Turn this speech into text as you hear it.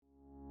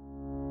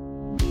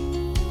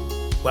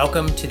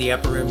Welcome to the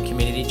Upper Room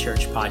Community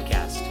Church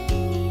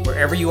podcast.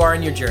 Wherever you are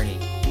in your journey,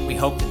 we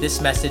hope that this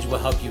message will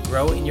help you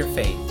grow in your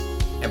faith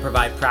and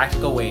provide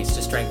practical ways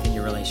to strengthen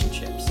your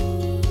relationships.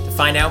 To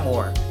find out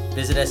more,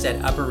 visit us at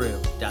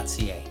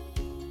upperroom.ca.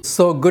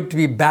 So good to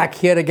be back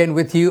here again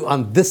with you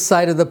on this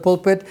side of the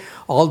pulpit.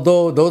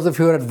 Although those of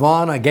you at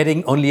Vaughan are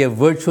getting only a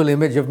virtual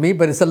image of me,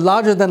 but it's a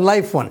larger than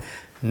life one.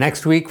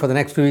 Next week, for the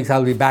next 2 weeks,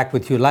 I'll be back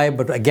with you live.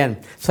 But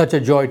again, such a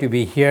joy to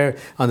be here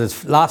on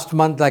this last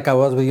month, like I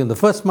was with you in the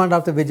first month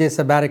after Vijay's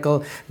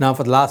sabbatical. Now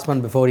for the last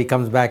month before he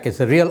comes back, it's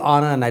a real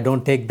honor, and I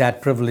don't take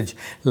that privilege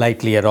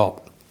lightly at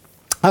all.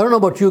 I don't know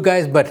about you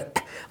guys,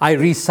 but I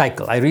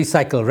recycle. I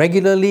recycle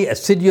regularly,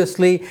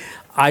 assiduously.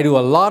 I do a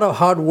lot of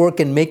hard work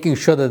in making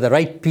sure that the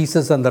right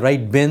pieces are in the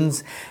right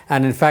bins.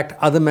 And in fact,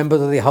 other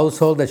members of the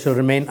household that shall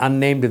remain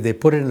unnamed, if they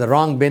put it in the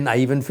wrong bin, I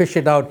even fish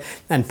it out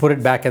and put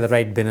it back in the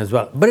right bin as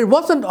well. But it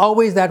wasn't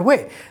always that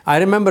way. I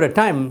remember a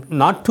time,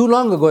 not too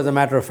long ago as a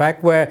matter of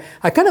fact, where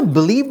I kind of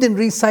believed in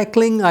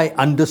recycling. I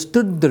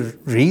understood the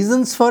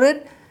reasons for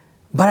it,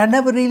 but I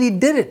never really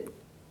did it.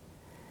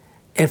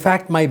 In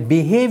fact, my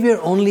behavior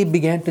only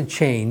began to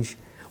change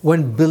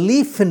when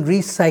belief in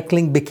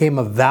recycling became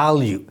a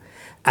value.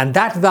 And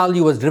that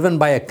value was driven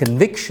by a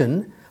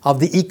conviction of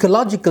the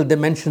ecological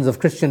dimensions of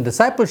Christian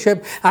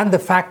discipleship and the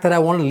fact that I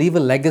want to leave a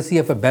legacy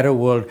of a better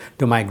world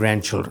to my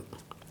grandchildren.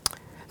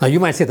 Now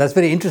you might say, that's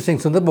very interesting,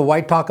 Sundar, but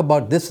why talk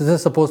about this? This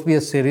is supposed to be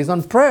a series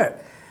on prayer.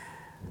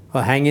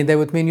 Well, hang in there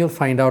with me and you'll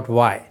find out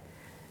why.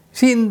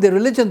 See, in the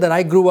religion that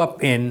I grew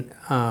up in,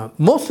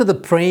 most of the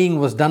praying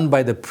was done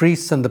by the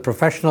priests and the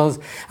professionals,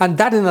 and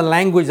that in a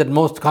language that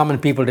most common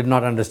people did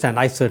not understand.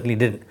 I certainly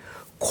didn't.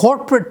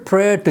 Corporate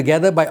prayer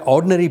together by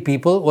ordinary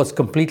people was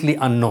completely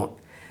unknown.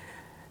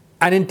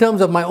 And in terms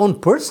of my own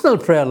personal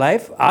prayer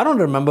life, I don't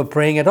remember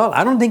praying at all.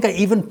 I don't think I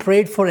even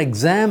prayed for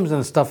exams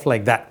and stuff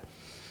like that.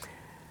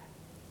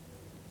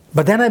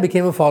 But then I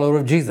became a follower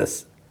of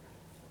Jesus.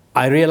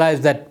 I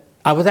realized that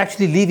I was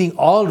actually leaving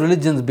all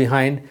religions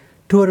behind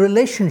to a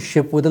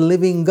relationship with a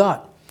living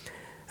God.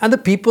 And the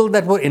people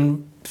that were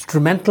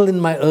instrumental in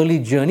my early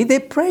journey, they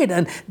prayed,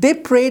 and they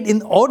prayed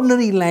in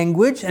ordinary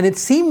language, and it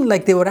seemed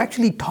like they were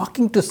actually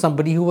talking to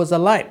somebody who was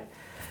alive.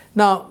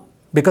 Now,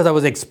 because I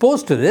was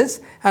exposed to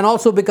this, and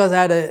also because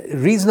I had a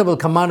reasonable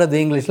command of the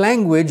English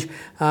language,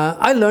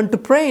 I learned to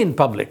pray in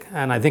public.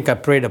 And I think I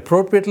prayed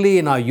appropriately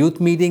in our youth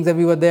meetings that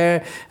we were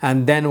there.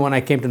 And then when I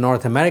came to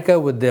North America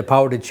with the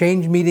Power to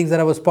Change meetings that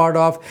I was part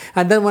of,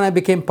 and then when I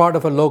became part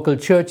of a local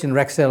church in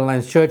Rexdale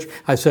Alliance Church,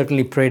 I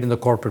certainly prayed in the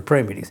corporate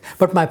prayer meetings.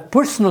 But my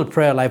personal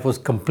prayer life was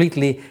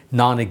completely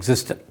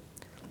non-existent.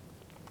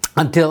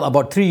 Until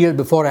about 3 years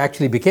before I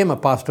actually became a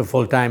pastor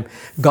full-time,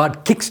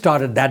 God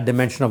kick-started that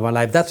dimension of my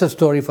life. That's a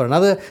story for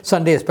another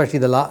Sunday, especially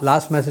the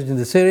last message in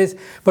the series.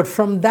 But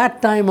from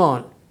that time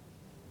on,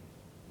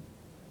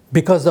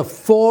 because of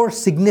 4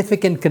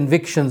 significant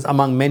convictions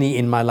among many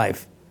in my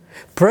life,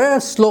 prayer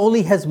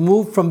slowly has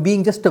moved from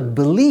being just a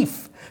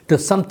belief to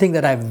something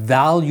that I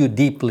value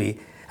deeply.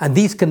 And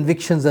these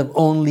convictions have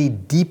only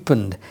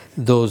deepened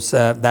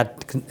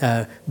that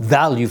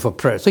value for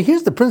prayer. So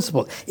here's the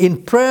principle.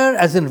 In prayer,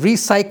 as in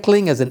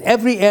recycling, as in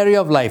every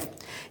area of life,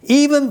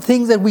 even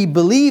things that we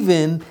believe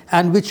in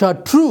and which are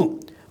true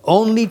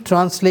only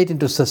translate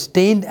into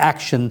sustained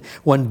action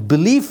when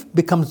belief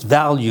becomes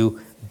value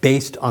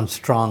based on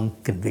strong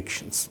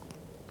convictions.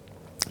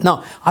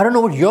 Now, I don't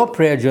know what your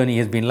prayer journey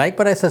has been like,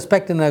 but I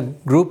suspect in a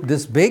group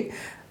this big,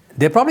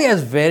 they're probably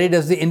as varied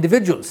as the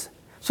individuals.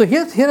 So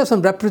here are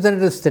some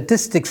representative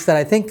statistics that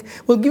I think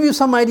will give you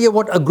some idea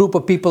what a group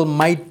of people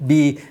might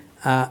be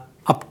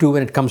up to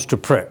when it comes to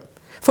prayer.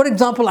 For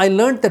example, I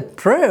learned that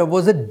prayer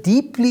was a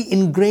deeply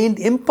ingrained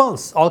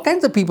impulse. All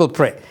kinds of people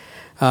pray.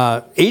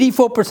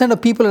 84%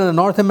 of people in a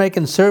North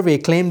American survey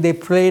claimed they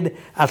prayed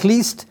at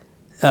least,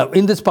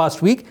 in this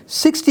past week,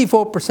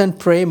 64%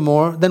 pray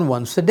more than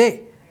once a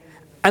day.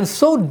 And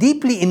so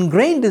deeply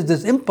ingrained is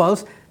this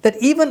impulse that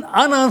even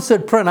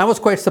unanswered prayer, and I was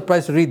quite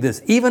surprised to read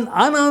this, even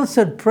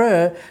unanswered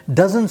prayer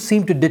doesn't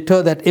seem to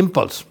deter that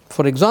impulse.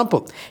 For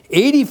example,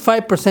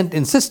 85%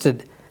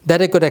 insisted that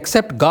they could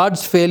accept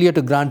God's failure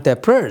to grant their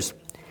prayers.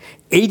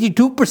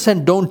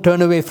 82% don't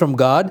turn away from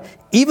God,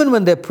 even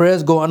when their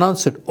prayers go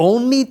unanswered.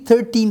 Only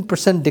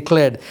 13%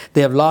 declared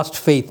they have lost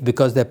faith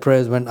because their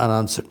prayers went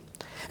unanswered.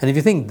 And if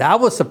you think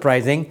that was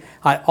surprising,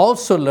 I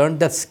also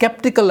learned that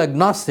skeptical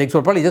agnostics,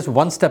 were probably just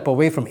one step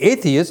away from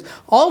atheists,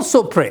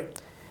 also pray.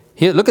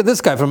 Here, look at this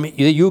guy from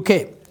the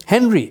UK.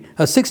 Henry,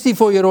 a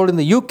 64-year-old in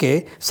the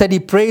UK, said he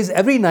prays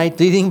every night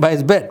reading by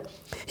his bed.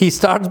 He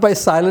starts by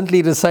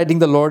silently reciting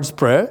the Lord's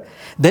Prayer.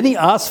 Then he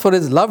asks for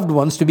his loved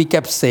ones to be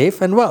kept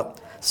safe and well.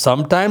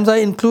 Sometimes I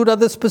include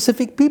other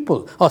specific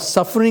people or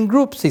suffering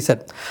groups, he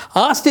said.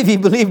 Asked if he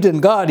believed in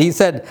God, he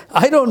said,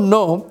 I don't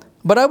know,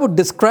 but I would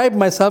describe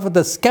myself at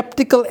the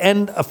skeptical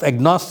end of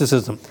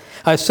agnosticism.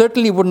 I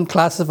certainly wouldn't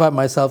classify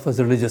myself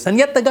as religious. And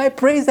yet the guy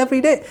prays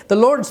every day, the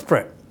Lord's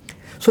Prayer.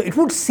 So it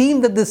would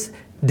seem that this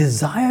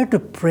desire to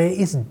pray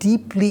is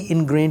deeply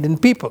ingrained in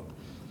people.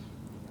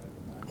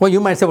 Well, you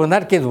might say, well, in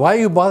that case, why are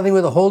you bothering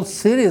with a whole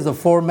series of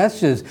 4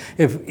 messages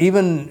if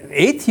even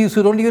atheists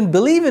who don't even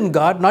believe in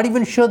God, not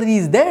even sure that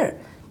He's there,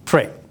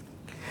 pray?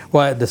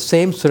 Well, the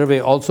same survey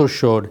also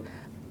showed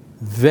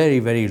very,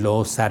 very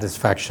low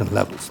satisfaction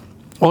levels.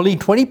 Only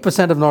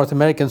 20% of North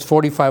Americans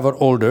 45 or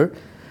older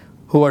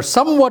who are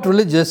somewhat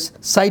religious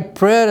cite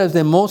prayer as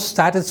their most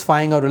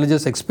satisfying or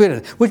religious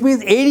experience, which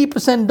means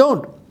 80%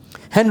 don't.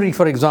 Henry,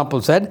 for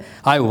example, said,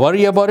 I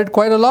worry about it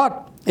quite a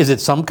lot. Is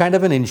it some kind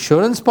of an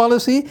insurance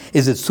policy?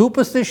 Is it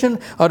superstition?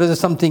 Or is it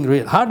something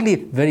real? Hardly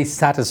very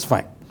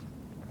satisfying.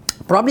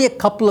 Probably a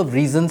couple of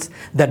reasons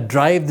that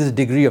drive this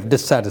degree of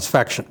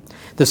dissatisfaction.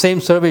 The same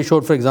survey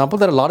showed, for example,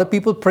 that a lot of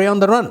people pray on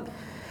the run.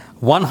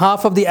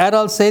 1/2 of the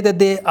adults say that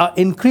they are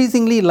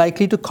increasingly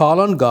likely to call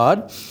on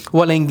God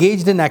while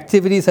engaged in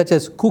activities such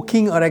as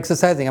cooking or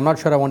exercising. I'm not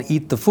sure I want to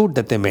eat the food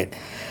that they made.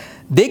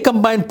 They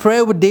combine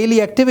prayer with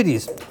daily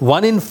activities.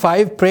 1 in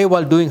 5 pray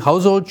while doing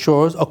household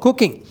chores or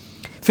cooking.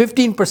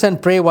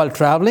 15% pray while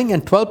traveling,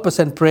 and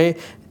 12% pray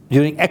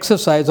during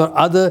exercise or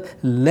other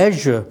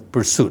leisure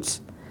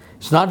pursuits.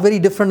 It's not very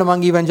different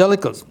among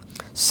evangelicals.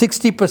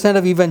 60%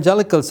 of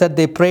evangelicals said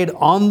they prayed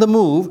on the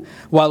move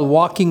while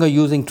walking or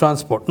using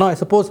transport. Now, I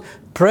suppose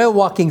prayer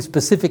walking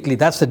specifically,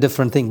 that's a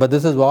different thing, but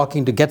this is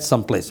walking to get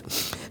someplace.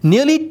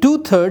 Nearly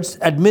 2/3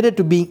 admitted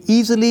to being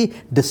easily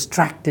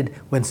distracted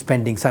when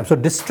spending time. So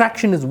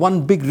distraction is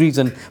one big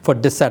reason for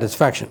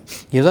dissatisfaction.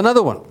 Here's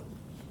another one.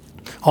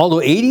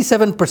 Although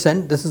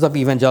 87%, this is of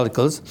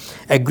evangelicals,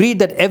 agreed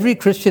that every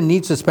Christian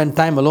needs to spend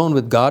time alone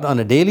with God on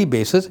a daily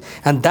basis,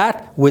 and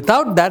that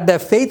without that their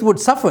faith would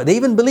suffer. They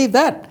even believe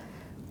that.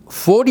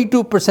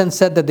 42%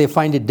 said that they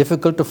find it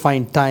difficult to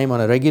find time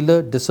on a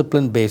regular,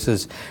 disciplined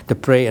basis to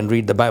pray and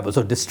read the Bible.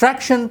 So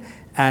distraction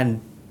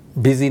and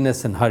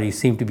busyness and hurry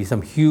seem to be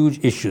some huge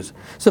issues.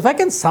 So if I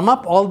can sum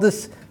up all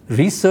this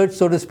research,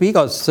 so to speak,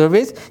 or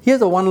surveys,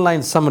 here's a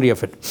one-line summary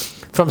of it.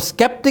 From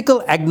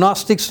skeptical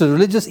agnostics to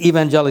religious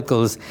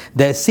evangelicals,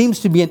 there seems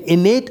to be an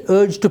innate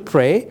urge to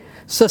pray,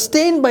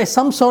 sustained by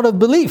some sort of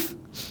belief.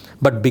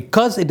 But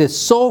because it is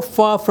so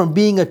far from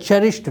being a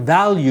cherished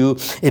value,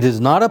 it is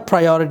not a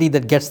priority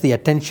that gets the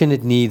attention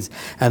it needs,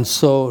 and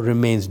so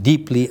remains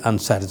deeply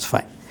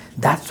unsatisfying.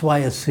 That's why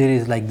a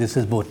series like this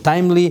is both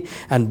timely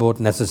and both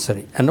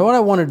necessary. And what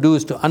I want to do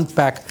is to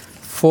unpack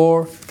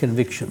 4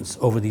 convictions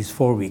over these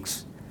 4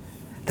 weeks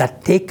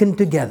that, taken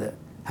together,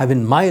 have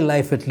in my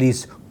life at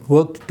least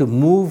worked to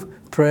move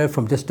prayer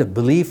from just a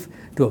belief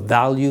to a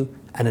value,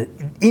 and an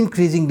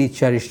increasingly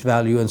cherished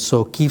value, and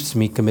so keeps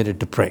me committed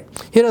to pray.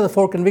 Here are the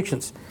 4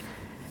 convictions.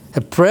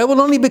 That prayer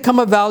will only become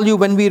a value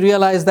when we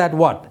realize that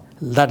what?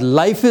 That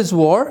life is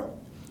war,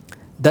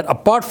 that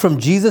apart from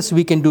Jesus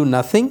we can do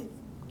nothing,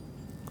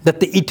 that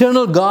the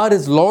eternal God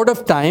is Lord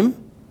of time,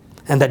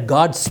 and that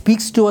God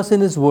speaks to us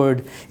in His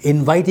Word,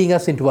 inviting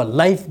us into a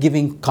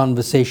life-giving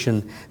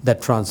conversation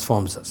that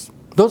transforms us.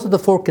 Those are the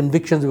 4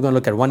 convictions we're going to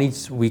look at, one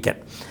each weekend.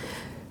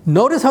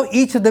 Notice how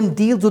each of them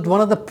deals with one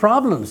of the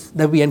problems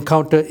that we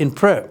encounter in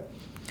prayer.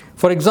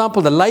 For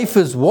example, the life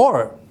is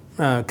war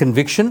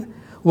conviction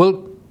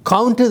will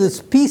counter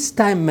this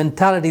peacetime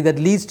mentality that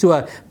leads to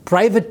a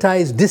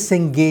privatized,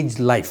 disengaged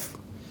life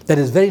that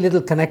is very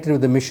little connected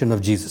with the mission of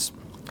Jesus.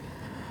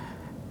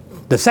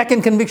 The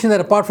second conviction,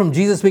 that apart from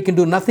Jesus we can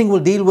do nothing, will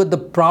deal with the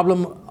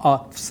problem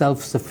of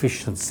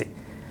self-sufficiency,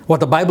 what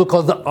the Bible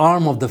calls the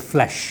arm of the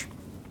flesh.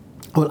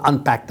 We'll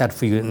unpack that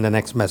for you in the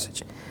next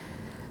message.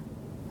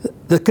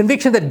 The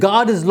conviction that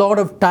God is Lord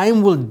of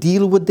time will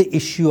deal with the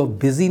issue of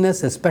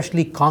busyness,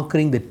 especially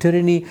conquering the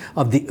tyranny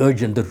of the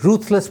urgent, the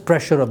ruthless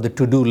pressure of the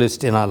to-do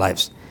list in our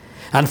lives.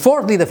 And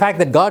fourthly, the fact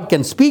that God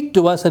can speak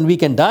to us and we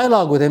can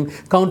dialogue with Him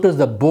counters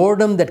the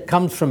boredom that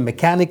comes from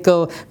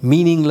mechanical,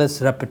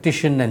 meaningless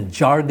repetition and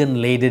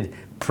jargon-laden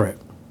prayer.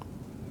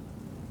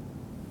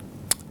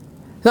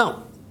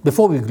 Now,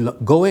 before we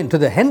go into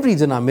the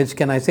Henrys in our midst,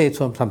 can I say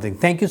something?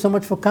 Thank you so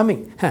much for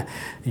coming.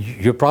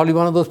 You're probably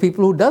one of those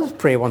people who does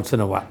pray once in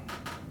a while,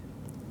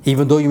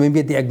 even though you may be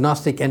at the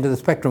agnostic end of the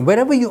spectrum.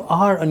 Wherever you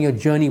are on your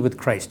journey with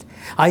Christ,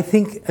 I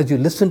think as you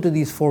listen to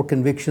these 4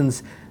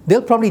 convictions,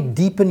 they'll probably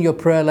deepen your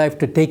prayer life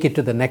to take it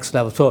to the next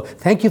level. So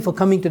thank you for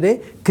coming today.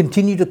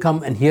 Continue to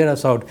come and hear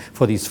us out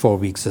for these 4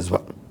 weeks as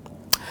well.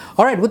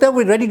 All right, with that,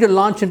 we're ready to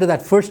launch into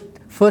that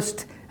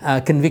first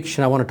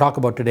conviction I want to talk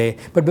about today.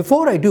 But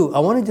before I do, I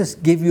want to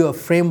just give you a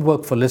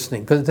framework for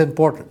listening, because it's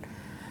important.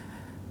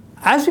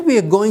 As we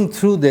are going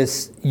through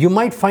this, you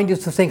might find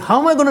yourself saying, how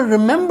am I going to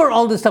remember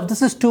all this stuff?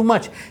 This is too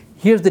much.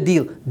 Here's the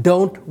deal.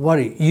 Don't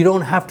worry. You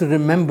don't have to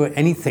remember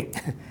anything.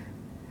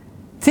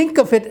 Think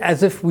of it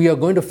as if we are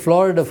going to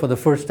Florida for the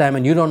first time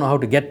and you don't know how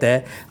to get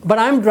there, but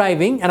I'm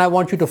driving and I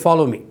want you to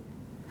follow me.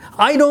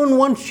 I don't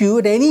want you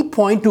at any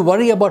point to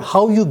worry about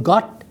how you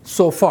got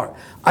so far.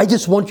 I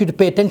just want you to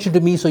pay attention to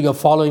me so you're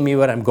following me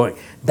where I'm going.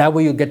 That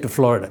way you get to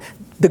Florida.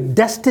 The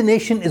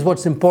destination is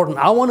what's important.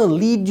 I want to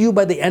lead you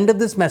by the end of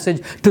this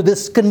message to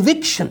this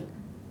conviction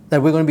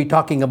that we're going to be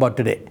talking about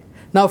today.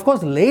 Now, of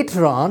course,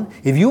 later on,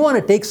 if you want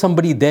to take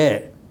somebody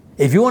there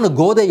If you want to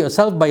go there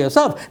yourself by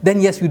yourself,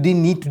 then yes, you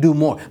didn't need to do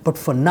more. But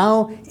for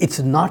now, it's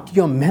not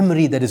your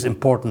memory that is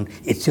important.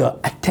 It's your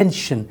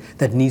attention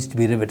that needs to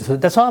be riveted. So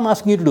that's all I'm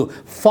asking you to do.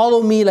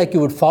 Follow me like you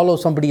would follow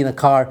somebody in a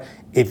car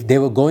if they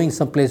were going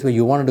someplace where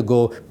you wanted to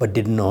go but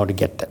didn't know how to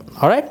get there.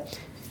 All right?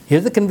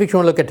 Here's the conviction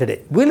we'll look at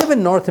today. We live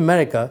in North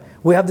America.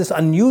 We have this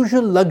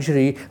unusual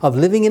luxury of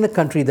living in a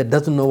country that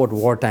doesn't know what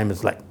wartime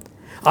is like.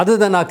 Other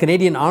than our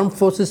Canadian Armed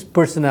Forces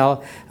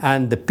personnel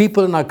and the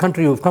people in our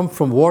country who've come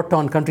from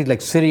war-torn countries like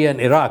Syria and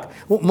Iraq,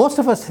 most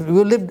of us,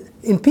 we lived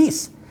in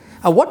peace.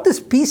 And what this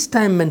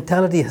peacetime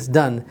mentality has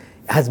done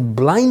has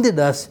blinded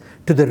us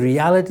to the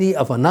reality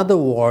of another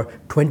war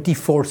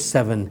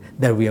 24/7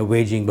 that we are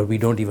waging, but we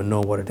don't even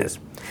know what it is.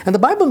 And the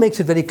Bible makes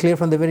it very clear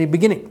from the very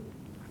beginning.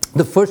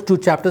 The first 2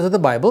 chapters of the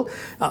Bible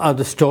are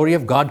the story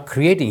of God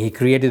creating. He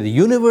created the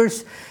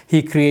universe,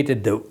 He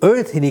created the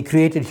earth, and He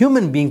created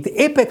human beings,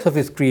 the apex of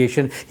His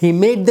creation. He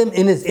made them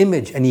in His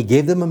image, and He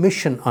gave them a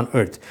mission on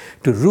earth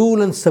to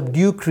rule and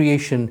subdue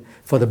creation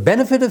for the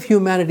benefit of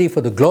humanity,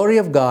 for the glory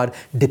of God,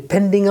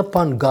 depending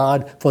upon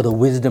God for the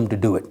wisdom to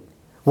do it.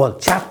 Well,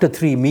 chapter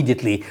 3,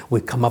 immediately,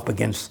 we come up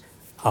against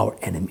our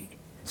enemy.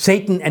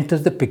 Satan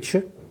enters the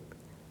picture,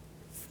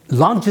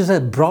 launches a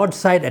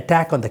broadside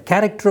attack on the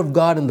character of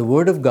God and the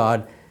Word of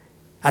God,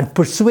 and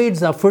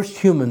persuades our first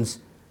humans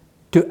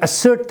to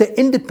assert the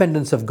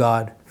independence of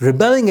God,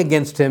 rebelling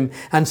against Him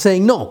and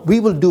saying, no,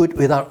 we will do it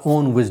with our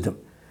own wisdom.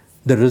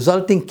 The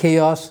resulting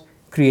chaos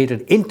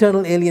created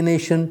internal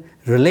alienation,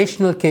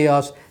 relational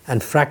chaos,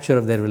 and fracture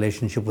of their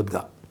relationship with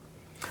God.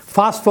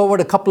 Fast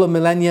forward a couple of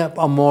millennia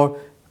or more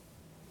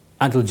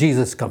until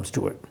Jesus comes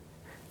to earth.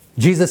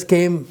 Jesus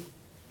came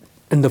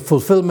in the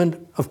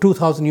fulfillment of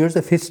 2,000 years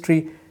of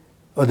history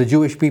of the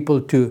Jewish people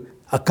to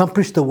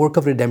accomplish the work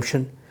of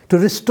redemption, to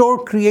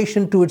restore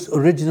creation to its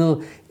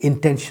original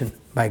intention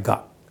by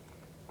God.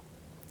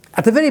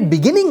 At the very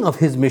beginning of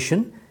His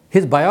mission,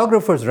 His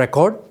biographers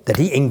record that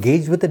He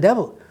engaged with the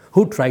devil,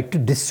 who tried to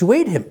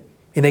dissuade Him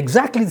in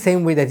exactly the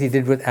same way that He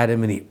did with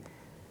Adam and Eve.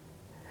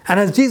 And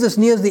as Jesus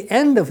nears the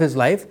end of His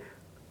life,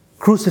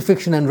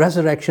 crucifixion and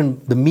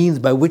resurrection, the means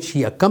by which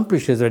He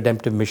accomplished His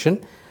redemptive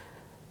mission,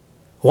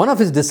 one of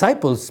His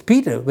disciples,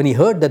 Peter, when he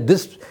heard that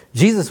this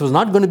Jesus was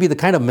not going to be the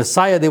kind of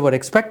Messiah they were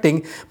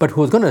expecting, but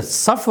who was going to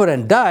suffer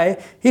and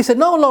die, he said,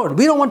 no, Lord,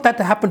 we don't want that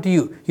to happen to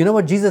you. You know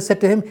what Jesus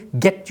said to him?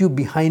 Get you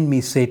behind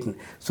me, Satan.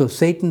 So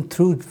Satan,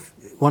 through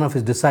one of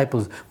his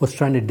disciples, was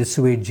trying to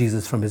dissuade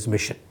Jesus from His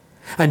mission.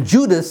 And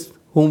Judas,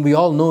 whom we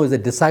all know is a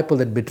disciple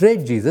that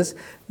betrayed Jesus,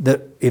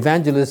 the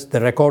evangelists,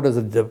 the recorders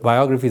of the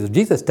biographies of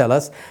Jesus tell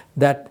us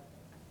that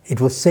it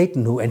was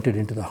Satan who entered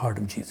into the heart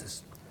of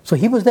Jesus. So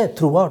he was there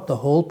throughout the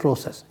whole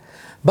process.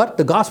 But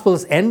the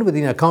Gospels end with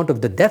an account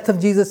of the death of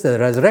Jesus, the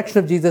resurrection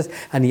of Jesus,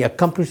 and He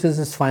accomplishes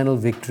His final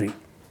victory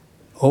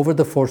over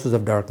the forces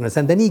of darkness.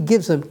 And then He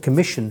gives a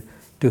commission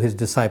to His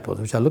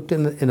disciples, which I'll look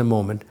in a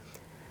moment.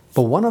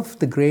 But one of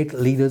the great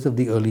leaders of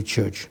the early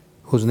church,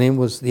 whose name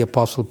was the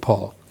Apostle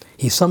Paul,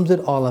 he sums it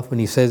all up when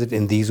he says it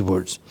in these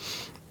words.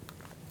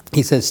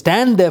 He says,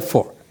 stand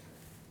therefore.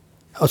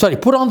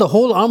 Put on the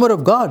whole armor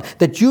of God,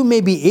 that you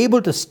may be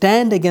able to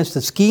stand against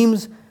the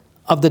schemes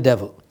of the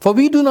devil. For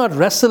we do not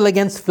wrestle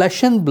against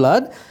flesh and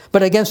blood,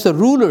 but against the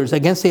rulers,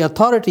 against the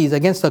authorities,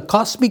 against the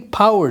cosmic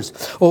powers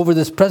over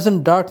this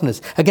present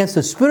darkness, against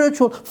the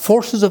spiritual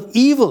forces of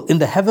evil in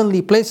the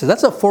heavenly places.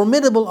 That's a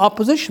formidable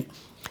opposition.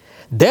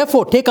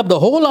 Therefore, take up the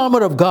whole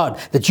armor of God,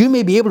 that you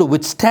may be able to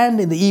withstand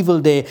in the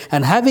evil day,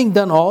 and having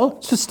done all,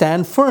 to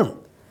stand firm.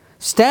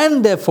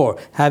 Stand therefore,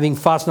 having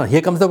fastened on,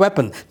 here comes the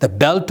weapon, the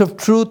belt of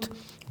truth,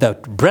 the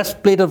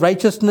breastplate of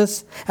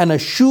righteousness, and a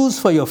shoes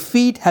for your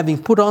feet,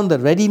 having put on the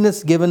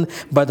readiness given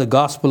by the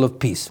gospel of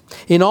peace.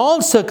 In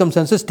all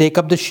circumstances, take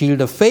up the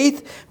shield of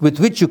faith, with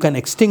which you can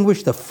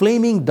extinguish the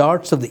flaming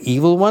darts of the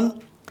evil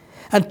one,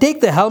 and take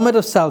the helmet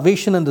of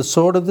salvation and the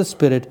sword of the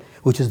Spirit,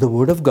 which is the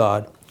word of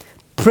God,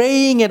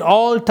 praying at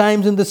all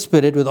times in the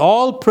Spirit with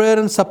all prayer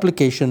and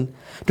supplication.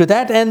 To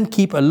that end,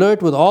 keep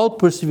alert with all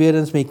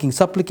perseverance, making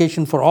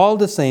supplication for all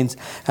the saints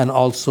and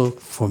also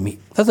for me.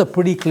 That's a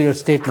pretty clear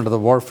statement of the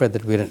warfare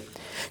that we're in.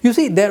 You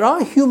see, there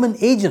are human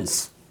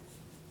agents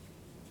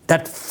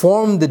that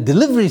form the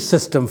delivery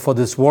system for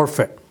this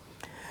warfare.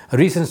 A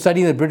recent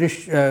study by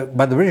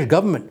the British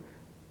government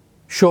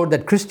showed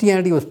that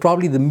Christianity was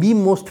probably the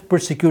most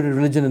persecuted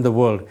religion in the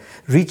world,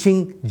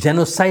 reaching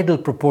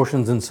genocidal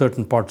proportions in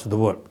certain parts of the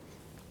world.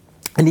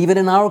 And even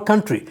in our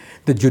country,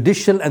 the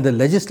judicial and the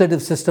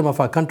legislative system of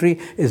our country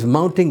is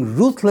mounting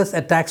ruthless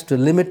attacks to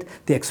limit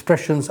the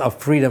expressions of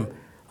freedom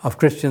of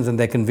Christians and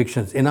their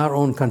convictions in our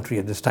own country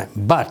at this time.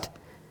 But,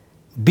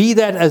 be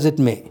that as it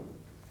may,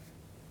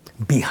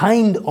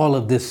 behind all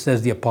of this,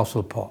 says the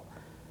Apostle Paul,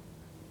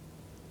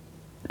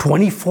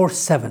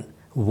 24/7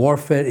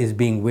 warfare is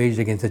being waged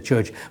against the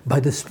church by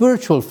the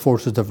spiritual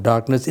forces of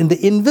darkness in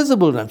the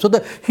invisible realm. So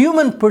the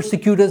human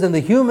persecutors and the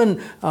human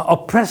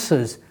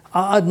oppressors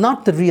are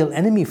not the real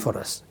enemy for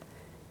us.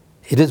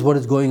 It is what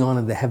is going on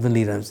in the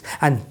heavenly realms.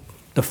 And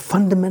the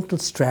fundamental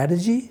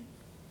strategy,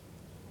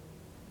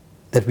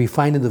 that we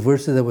find in the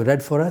verses that were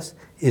read for us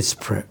is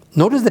prayer.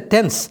 Notice the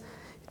tense.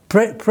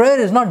 Prayer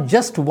is not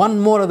just one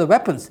more of the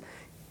weapons.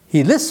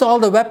 He lists all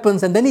the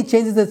weapons and then he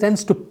changes the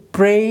tense to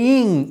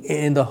praying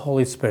in the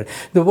Holy Spirit.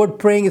 The word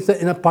praying is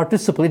in a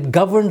participle. It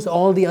governs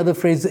all the other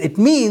phrases. It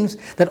means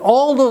that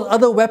all those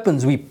other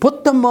weapons, we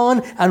put them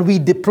on and we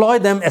deploy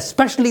them,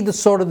 especially the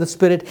sword of the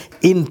Spirit,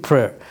 in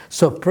prayer.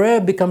 So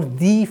prayer becomes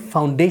the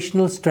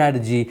foundational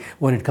strategy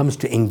when it comes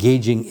to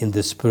engaging in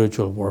this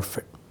spiritual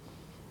warfare.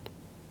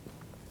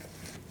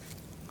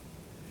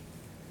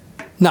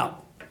 Now,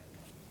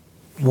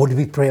 what do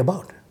we pray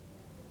about?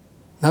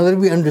 Now that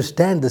we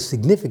understand the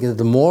significance,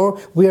 the more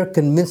we are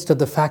convinced of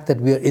the fact that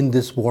we are in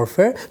this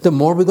warfare, the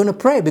more we're going to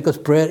pray, because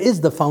prayer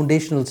is the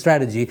foundational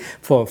strategy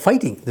for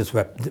fighting this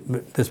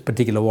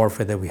particular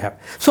warfare that we have.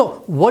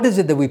 So what is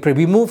it that we pray?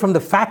 We move from the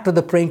fact of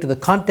the praying to the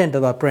content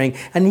of our praying.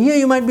 And here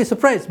you might be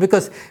surprised,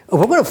 because if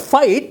we're going to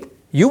fight,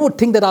 you would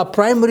think that our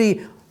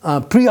primary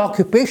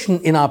preoccupation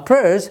in our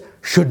prayers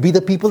should be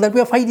the people that we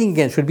are fighting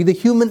against, should be the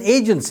human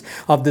agents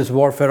of this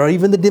warfare, or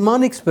even the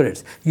demonic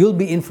spirits. You'll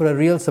be in for a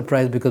real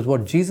surprise, because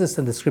what Jesus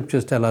and the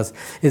scriptures tell us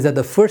is that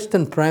the first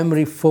and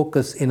primary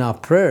focus in our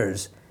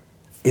prayers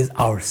is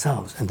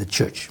ourselves and the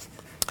church.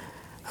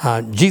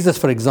 Jesus,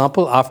 for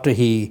example, after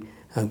he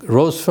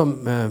rose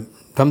from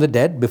the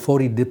dead, before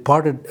he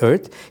departed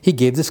earth, he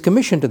gave this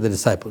commission to the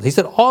disciples. He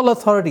said, "All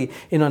authority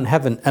on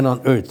heaven and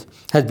on earth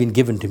has been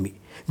given to me.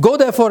 Go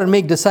therefore and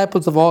make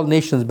disciples of all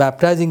nations,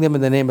 baptizing them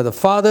in the name of the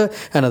Father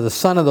and of the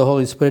Son and of the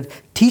Holy Spirit,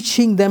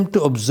 teaching them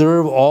to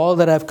observe all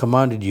that I have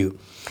commanded you.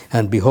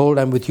 And behold,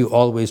 I am with you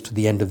always to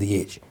the end of the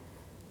age."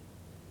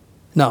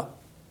 Now,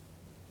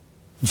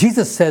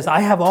 Jesus says, I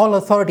have all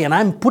authority and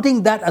I'm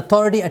putting that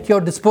authority at your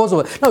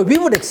disposal. Now, we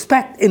would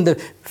expect in the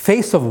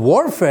face of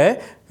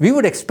warfare, we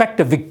would expect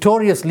a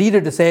victorious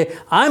leader to say,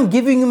 I'm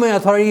giving you my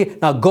authority,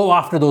 now go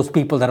after those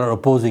people that are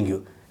opposing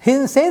you. He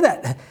didn't say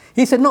that.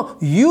 He said, no,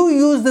 you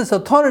use this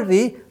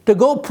authority to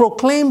go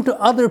proclaim to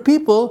other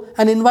people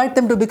and invite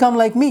them to become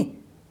like me.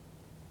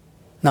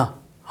 Now,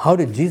 how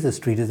did Jesus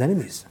treat his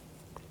enemies?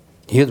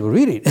 Here's what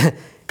we read.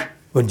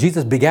 When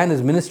Jesus began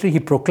his ministry, he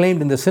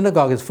proclaimed in the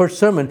synagogue, his first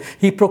sermon,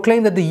 he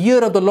proclaimed that the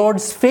year of the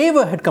Lord's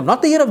favor had come.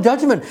 Not the year of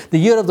judgment, the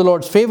year of the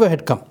Lord's favor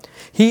had come.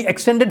 He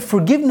extended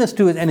forgiveness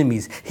to his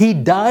enemies. He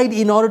died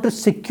in order to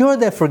secure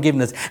their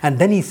forgiveness. And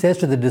then he says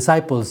to the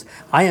disciples,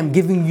 I am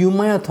giving you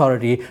my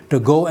authority to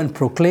go and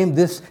proclaim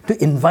this,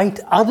 to invite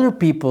other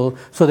people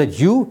so that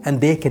you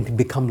and they can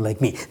become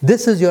like me.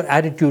 This is your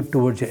attitude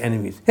towards your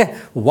enemies.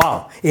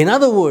 Wow. In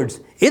other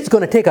words, it's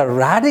going to take a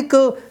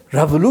radical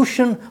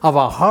revolution of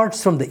our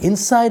hearts from the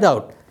inside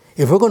out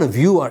if we're going to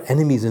view our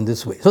enemies in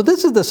this way. So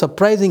this is the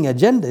surprising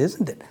agenda,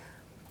 isn't it?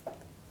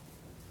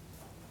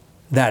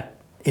 That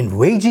in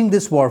waging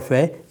this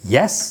warfare,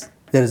 yes,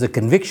 there is a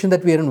conviction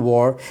that we are in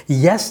war.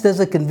 Yes, there's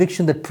a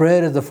conviction that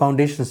prayer is the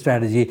foundation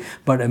strategy.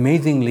 But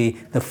amazingly,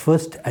 the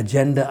first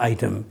agenda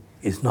item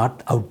is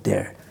not out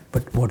there,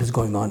 but what is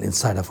going on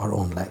inside of our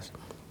own lives.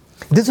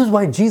 This is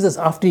why Jesus,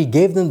 after he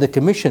gave them the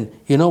commission,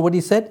 you know what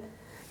he said?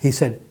 He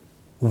said,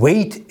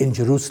 wait in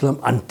Jerusalem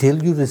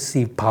until you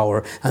receive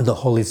power and the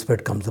Holy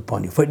Spirit comes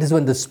upon you. For it is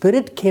when the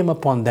Spirit came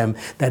upon them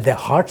that their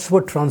hearts were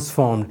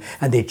transformed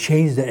and they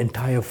changed the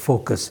entire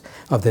focus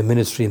of their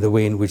ministry in the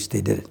way in which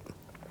they did it.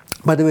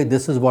 By the way,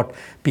 this is what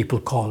people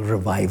call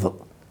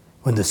revival.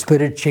 When the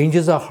Spirit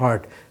changes our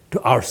heart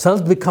to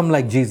ourselves become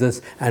like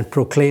Jesus and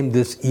proclaim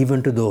this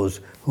even to those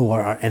who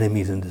are our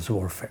enemies in this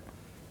warfare.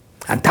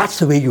 And that's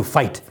the way you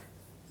fight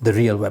the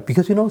real weapon.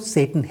 Because you know,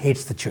 Satan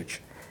hates the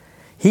church.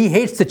 He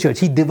hates the church.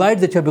 He divides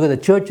the church because the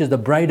church is the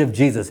bride of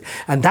Jesus.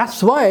 And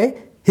that's why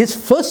his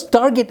first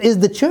target is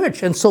the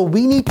church. And so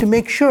we need to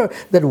make sure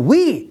that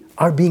we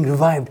are being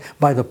revived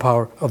by the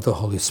power of the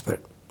Holy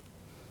Spirit.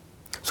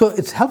 So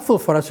it's helpful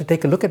for us to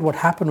take a look at what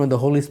happened when the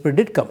Holy Spirit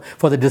did come.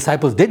 For the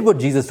disciples did what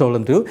Jesus told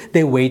them to do.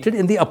 They waited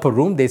in the upper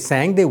room. They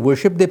sang, they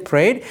worshiped, they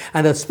prayed.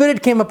 And the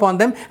Spirit came upon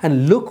them.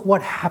 And look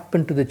what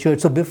happened to the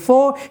church. So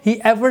before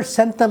he ever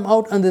sent them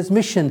out on this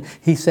mission,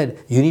 he said,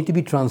 you need to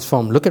be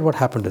transformed. Look at what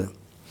happened to them.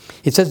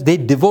 It says they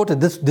devoted,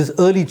 this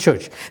early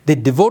church, they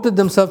devoted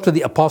themselves to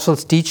the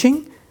apostles'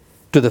 teaching,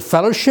 to the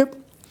fellowship,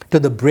 to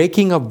the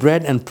breaking of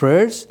bread and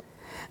prayers.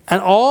 And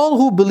all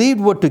who believed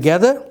were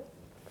together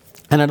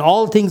and had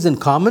all things in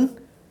common.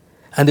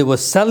 And they were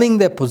selling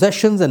their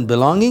possessions and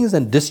belongings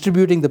and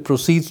distributing the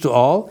proceeds to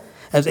all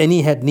as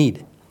any had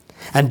need.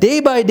 And day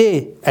by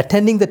day,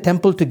 attending the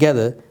temple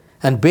together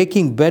and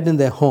baking bread in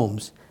their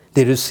homes,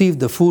 they received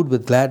the food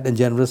with glad and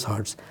generous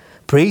hearts,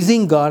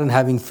 praising God and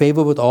having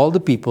favor with all the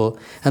people,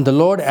 and the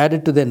Lord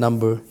added to their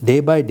number day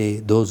by day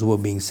those who were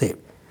being saved.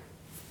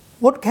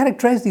 What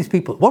characterized these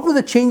people? What were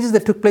the changes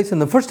that took place in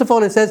them? First of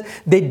all, it says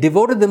they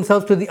devoted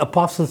themselves to the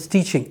apostles'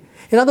 teaching.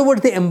 In other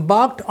words, they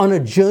embarked on a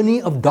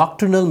journey of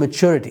doctrinal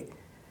maturity.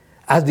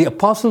 As the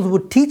apostles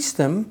would teach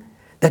them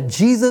that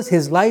Jesus,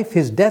 his life,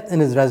 his death, and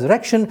his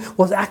resurrection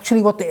was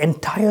actually what the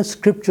entire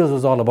scriptures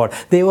was all about.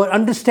 They were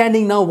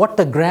understanding now what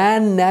the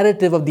grand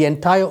narrative of the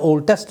entire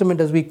Old Testament,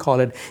 as we call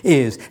it,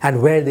 is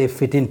and where they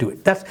fit into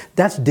it.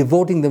 That's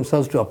devoting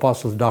themselves to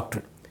apostles'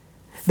 doctrine.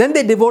 Then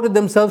they devoted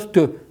themselves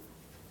to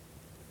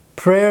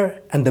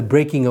prayer and the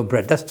breaking of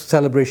bread. That's the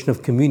celebration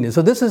of communion.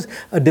 So this is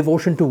a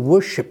devotion to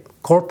worship.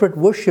 Corporate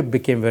worship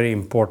became very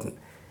important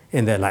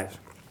in their lives.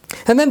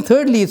 And then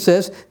thirdly, it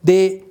says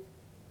they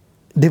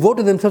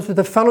devoted themselves to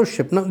the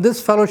fellowship. Now,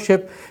 this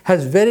fellowship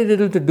has very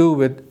little to do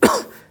with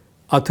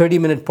a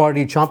 30-minute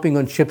party, chomping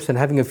on chips and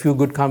having a few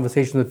good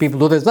conversations with people,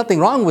 though there's nothing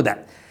wrong with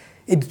that.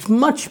 It's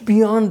much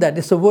beyond that.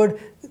 It's the word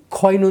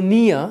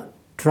koinonia,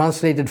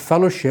 translated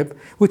fellowship,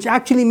 which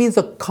actually means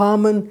a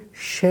common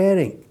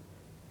sharing.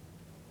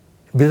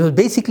 Because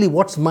basically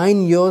what's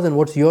mine, yours, and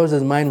what's yours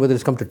is mine, whether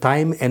it's come to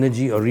time,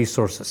 energy, or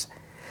resources.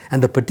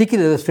 And the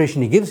particular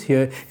illustration he gives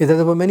here is that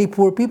there were many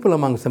poor people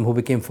amongst them who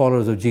became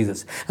followers of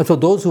Jesus. And so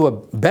those who were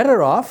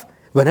better off,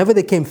 whenever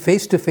they came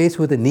face to face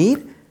with a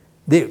need,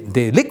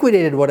 they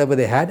liquidated whatever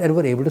they had and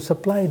were able to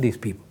supply these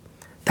people.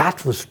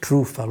 That was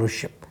true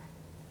fellowship.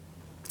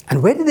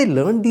 And where did they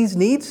learn these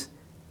needs?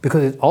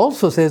 Because it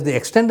also says they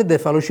extended their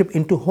fellowship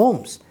into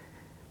homes.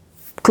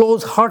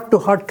 Close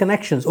heart-to-heart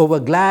connections over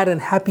glad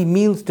and happy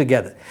meals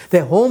together.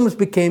 Their homes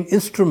became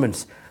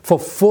instruments for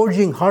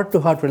forging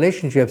heart-to-heart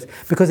relationships,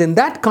 because in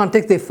that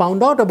context they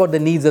found out about the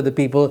needs of the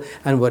people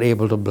and were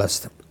able to bless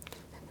them.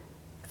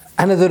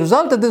 And as a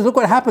result of this, look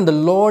what happened. The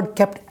Lord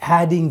kept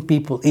adding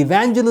people.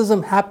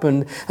 Evangelism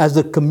happened as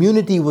the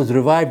community was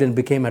revived and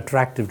became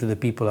attractive to the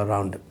people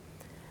around him.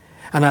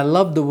 And I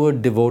love the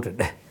word devoted.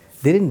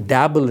 They didn't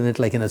dabble in it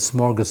like in a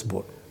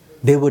smorgasbord.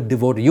 They were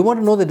devoted. You want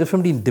to know the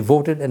difference between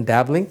devoted and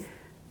dabbling?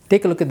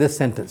 Take a look at this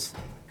sentence.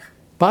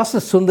 Pastor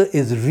Sundar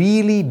is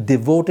really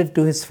devoted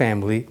to his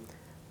family.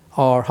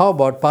 Or how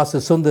about Pastor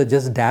Sundar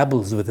just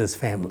dabbles with his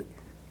family?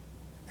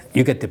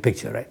 You get the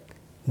picture, right?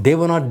 They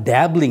were not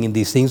dabbling in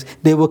these things.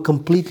 They were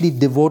completely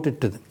devoted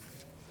to them.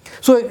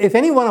 So if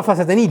any one of us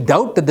has any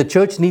doubt that the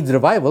church needs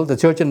revival, the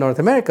church in North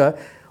America,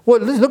 well,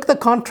 let's look at the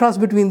contrast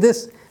between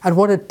this and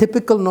what a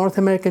typical North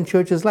American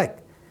church is like.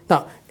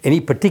 Now, any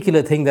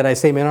particular thing that I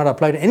say may not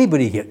apply to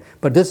anybody here,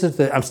 but this is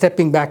I'm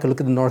stepping back and look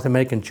at the North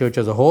American church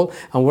as a whole,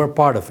 and we're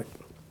part of it.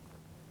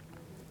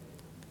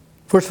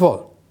 First of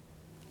all,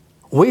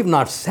 we've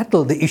not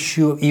settled the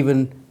issue of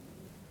even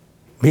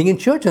being in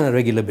church on a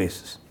regular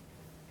basis.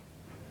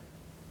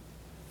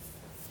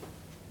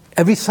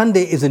 Every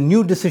Sunday is a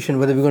new decision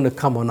whether we're going to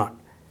come or not.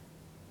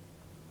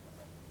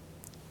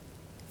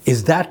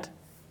 Is that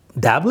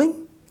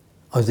dabbling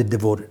or is it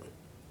devoted?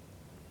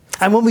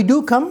 And when we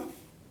do come,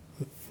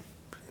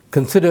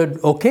 considered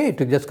okay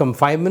to just come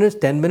 5 minutes,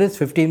 10 minutes,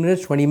 15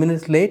 minutes, 20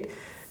 minutes late,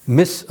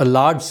 miss a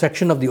large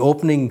section of the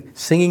opening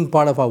singing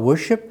part of our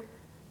worship.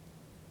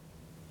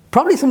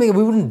 Probably something that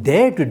we wouldn't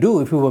dare to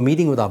do if we were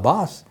meeting with our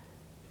boss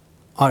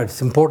or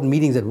at important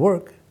meetings at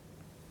work.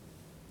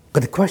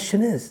 But the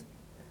question is,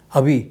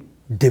 are we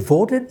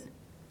devoted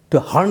to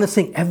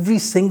harnessing every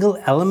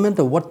single element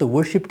of what the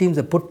worship teams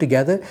have put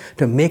together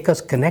to make us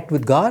connect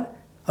with God,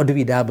 or do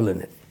we dabble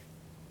in it?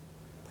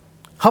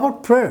 How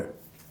about prayer?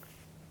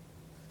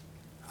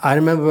 I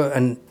remember,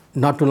 and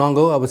not too long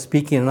ago, I was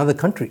speaking in another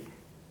country.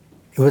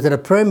 It was at a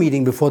prayer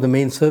meeting before the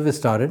main service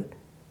started.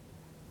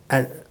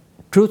 And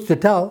truth to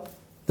tell,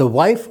 the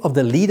wife of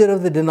the leader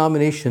of the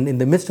denomination in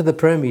the midst of the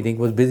prayer meeting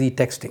was busy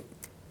texting.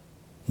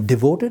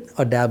 Devoted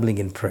or dabbling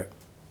in prayer?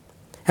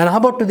 And how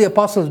about to the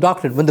Apostles'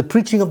 Doctrine, when the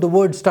preaching of the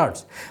word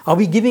starts? Are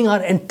we giving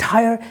our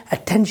entire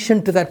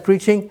attention to that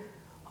preaching,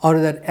 or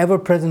is that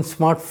ever-present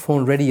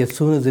smartphone ready as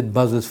soon as it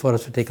buzzes for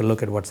us to take a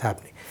look at what's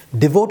happening?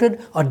 Devoted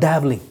or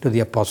dabbling to the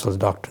Apostles'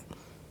 Doctrine?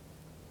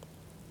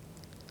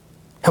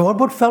 And what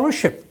about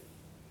fellowship?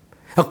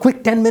 A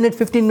quick 10-minute,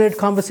 15-minute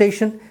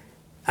conversation,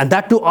 and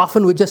that too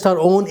often with just our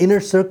own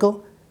inner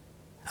circle,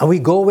 and we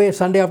go away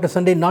Sunday after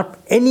Sunday not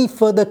any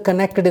further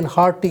connected in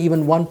heart to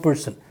even one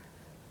person.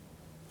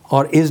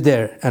 Or is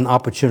there an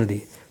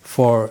opportunity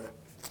for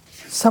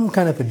some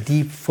kind of a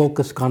deep,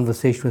 focused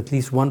conversation with at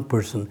least one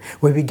person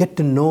where we get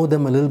to know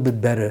them a little bit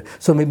better,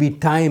 so maybe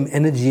time,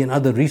 energy, and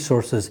other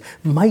resources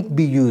might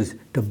be used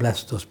to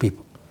bless those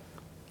people,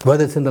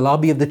 whether it's in the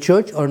lobby of the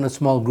church or in a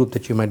small group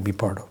that you might be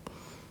part of.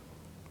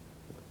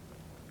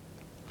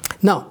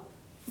 Now,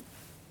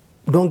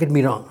 don't get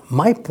me wrong.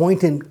 My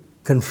point in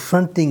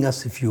confronting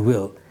us, if you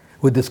will,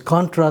 with this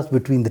contrast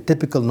between the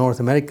typical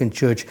North American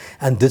church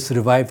and this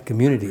revived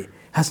community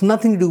has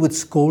nothing to do with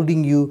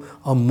scolding you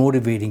or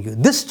motivating you.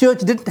 This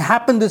church didn't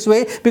happen this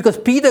way because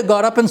Peter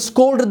got up and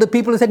scolded the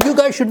people and said, you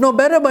guys should know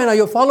better by now,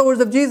 you're followers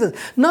of Jesus.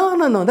 No.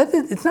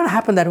 It's not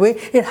happened that way.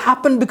 It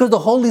happened because the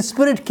Holy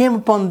Spirit came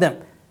upon them.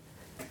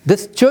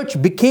 This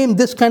church became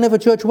this kind of a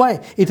church.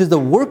 Why? It is the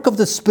work of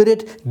the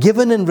Spirit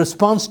given in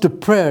response to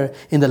prayer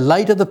in the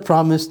light of the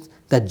promise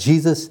that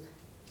Jesus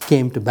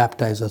came to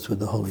baptize us with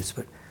the Holy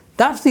Spirit.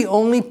 That's the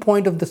only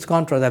point of this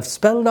contrast. I've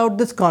spelled out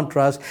this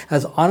contrast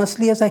as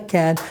honestly as I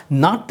can,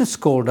 not to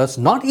scold us,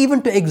 not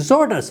even to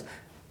exhort us,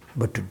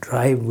 but to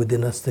drive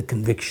within us the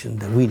conviction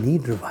that we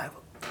need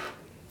revival.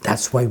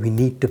 That's why we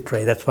need to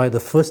pray. That's why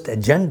the first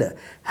agenda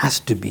has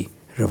to be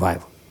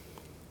revival.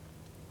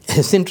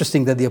 It's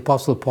interesting that the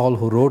Apostle Paul,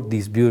 who wrote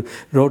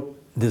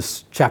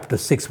this chapter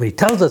 6, where he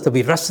tells us that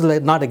we wrestle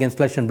not against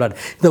flesh and blood.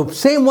 The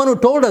same one who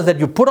told us that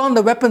you put on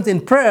the weapons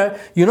in prayer,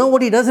 you know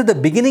what he does at the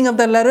beginning of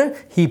that letter?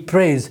 He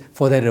prays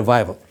for their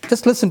revival.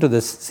 Just listen to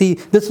this. See,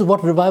 this is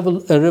what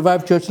a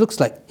revived church looks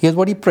like. Here's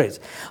what he prays.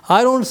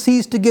 I don't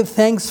cease to give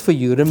thanks for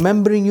you,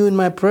 remembering you in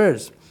my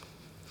prayers,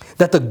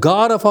 that the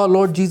God of our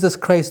Lord Jesus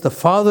Christ, the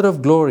Father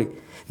of glory,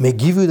 may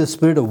give you the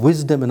spirit of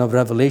wisdom and of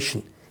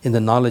revelation in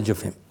the knowledge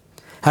of him,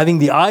 having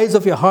the eyes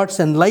of your hearts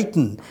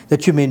enlightened,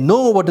 that you may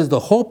know what is the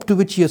hope to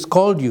which he has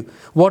called you,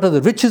 what are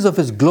the riches of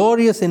his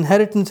glorious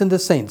inheritance in the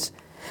saints,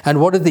 and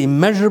what is the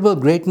immeasurable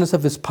greatness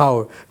of his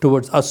power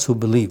towards us who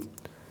believe,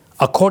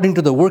 according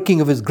to the working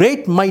of his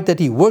great might that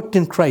he worked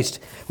in Christ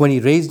when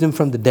he raised him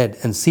from the dead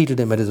and seated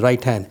him at his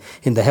right hand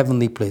in the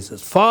heavenly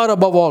places, far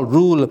above all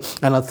rule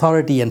and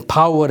authority and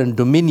power and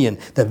dominion,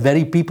 the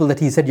very people that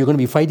he said you're going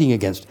to be fighting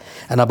against,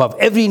 and above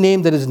every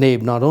name that is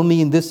named, not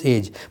only in this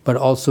age, but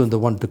also in the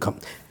one to come.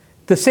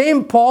 The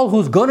same Paul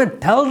who's going to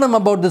tell them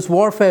about this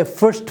warfare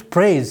first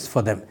prays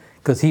for them,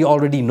 because he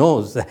already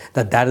knows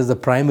that that is the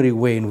primary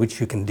way in which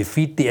you can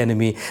defeat the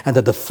enemy, and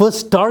that the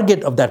first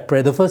target of that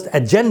prayer, the first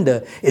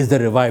agenda, is the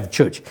revived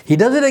church. He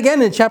does it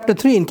again in chapter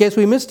 3, in case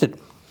we missed it.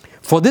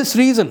 For this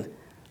reason,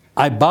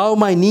 I bow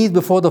my knees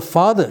before the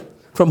Father,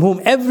 from whom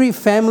every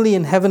family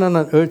in heaven and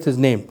on earth is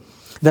named,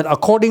 that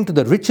according to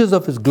the riches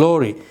of his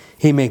glory,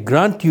 he may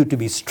grant you to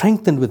be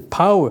strengthened with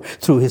power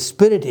through his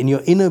Spirit in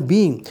your inner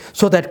being,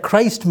 so that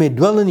Christ may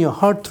dwell in your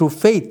heart through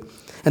faith,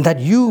 and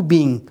that you,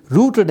 being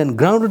rooted and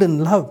grounded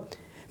in love,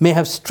 may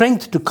have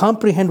strength to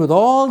comprehend with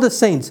all the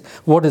saints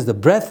what is the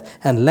breadth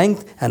and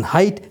length and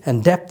height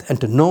and depth,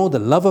 and to know the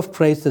love of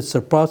Christ that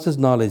surpasses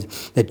knowledge,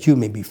 that you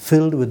may be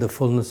filled with the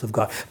fullness of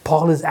God.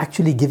 Paul is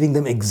actually giving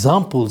them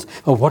examples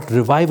of what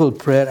revival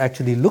prayer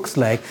actually looks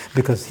like,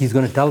 because he's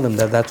going to tell them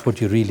that that's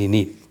what you really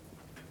need.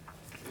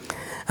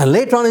 And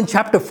later on in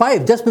chapter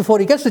 5, just before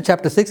he gets to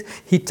chapter 6,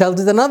 he tells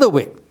it another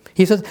way.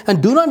 He says,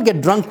 and do not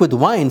get drunk with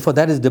wine, for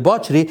that is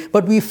debauchery,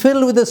 but be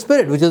filled with the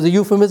Spirit, which is a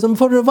euphemism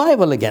for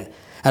revival again.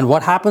 And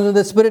what happens when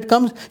the Spirit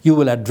comes? You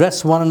will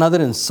address one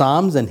another in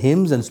psalms and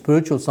hymns and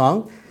spiritual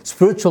song.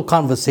 Spiritual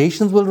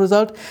conversations will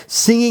result.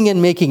 Singing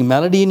and making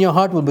melody in your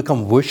heart will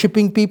become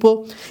worshiping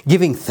people.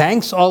 Giving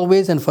thanks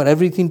always and for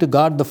everything to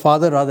God the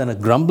Father rather than a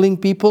grumbling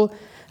people.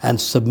 And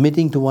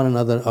submitting to one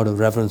another out of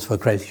reverence for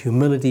Christ.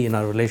 Humility in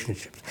our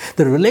relationships.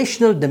 The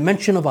relational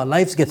dimension of our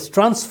lives gets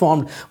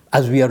transformed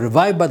as we are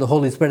revived by the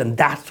Holy Spirit, and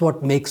that's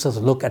what makes us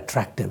look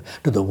attractive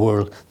to the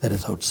world that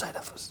is outside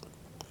of us.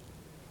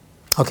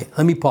 Okay,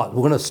 let me pause.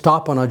 We're going to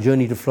stop on our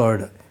journey to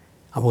Florida.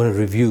 I'm going to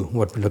review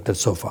what we looked at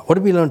so far. What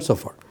have we learned so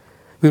far?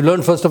 We've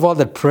learned, first of all,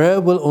 that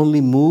prayer will only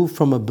move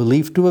from a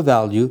belief to a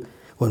value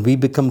when we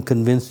become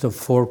convinced of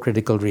 4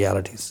 critical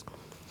realities.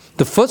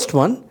 The first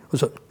one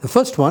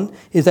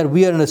is that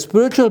we are in a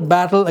spiritual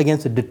battle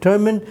against a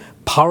determined,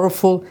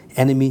 powerful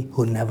enemy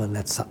who never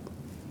lets up.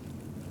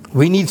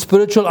 We need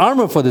spiritual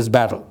armor for this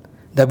battle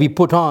that we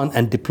put on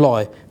and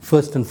deploy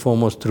first and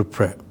foremost through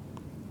prayer.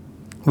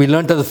 We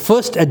learned that the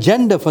first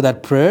agenda for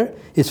that prayer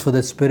is for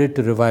the Spirit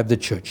to revive the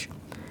church.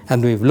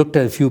 And we've looked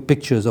at a few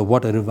pictures of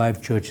what a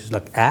revived church is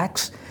like,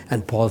 Acts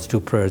and Paul's 2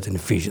 prayers in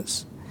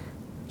Ephesians.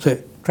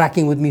 So,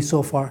 tracking with me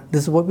so far,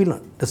 this is what we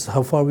learned. This is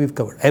how far we've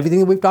covered. Everything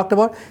that we've talked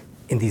about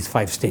in these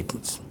 5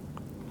 statements.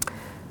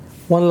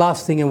 One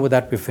last thing, and with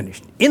that we're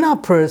finished. In our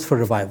prayers for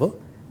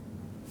revival,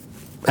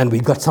 and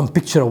we've got some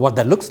picture of what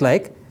that looks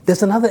like,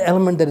 there's another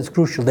element that is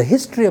crucial. The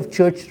history of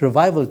church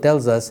revival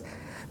tells us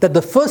that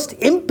the first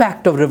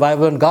impact of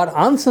revival, and God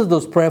answers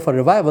those prayers for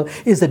revival,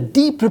 is a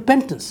deep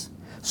repentance.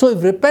 So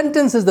if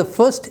repentance is the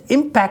first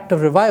impact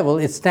of revival,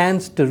 it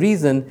stands to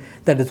reason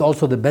that it's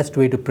also the best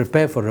way to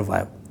prepare for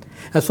revival.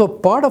 And so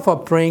part of our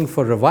praying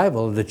for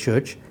revival of the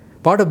church,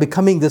 part of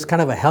becoming this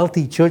kind of a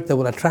healthy church that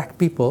will attract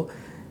people,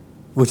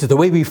 which is the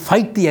way we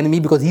fight the enemy,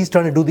 because he's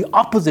trying to do the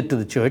opposite to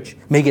the church,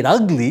 make it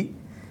ugly,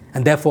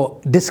 and therefore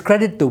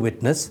discredit the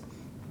witness,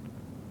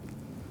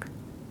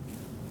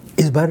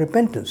 is by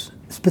repentance.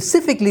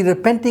 Specifically,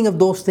 repenting of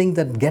those things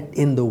that get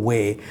in the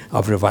way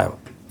of revival.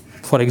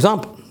 For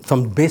example,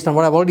 based on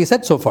what I've already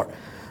said so far,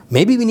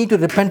 maybe we need to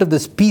repent of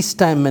this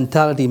peacetime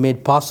mentality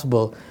made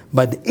possible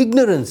by the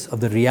ignorance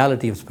of the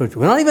reality of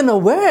spiritual. We're not even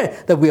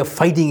aware that we are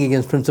fighting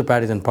against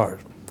principalities and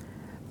powers.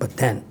 But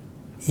then,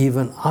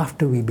 even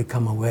after we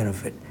become aware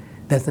of it,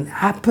 there's an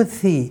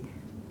apathy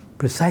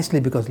precisely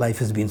because life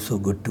has been so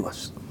good to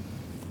us.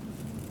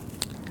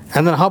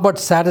 And then how about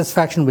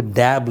satisfaction with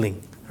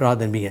dabbling rather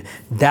than being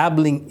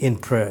dabbling in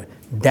prayer,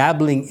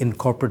 dabbling in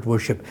corporate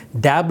worship,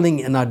 dabbling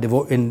in our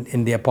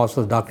in the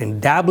apostles'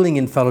 doctrine, dabbling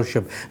in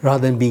fellowship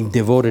rather than being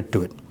devoted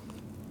to it.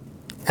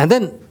 And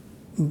then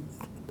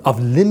of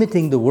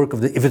limiting the work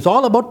of if it's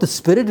all about the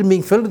Spirit and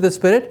being filled with the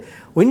Spirit,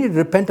 we need to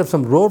repent of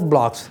some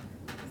roadblocks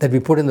that we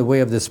put in the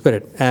way of the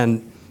Spirit.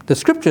 And the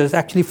scriptures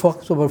actually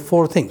focus over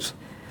 4 things.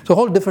 It's a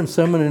whole different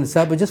sermon in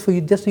itself, but just so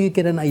you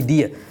get an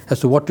idea as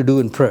to what to do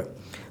in prayer.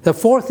 There are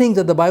 4 things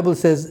that the Bible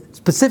says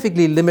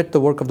specifically limit the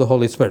work of the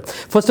Holy Spirit.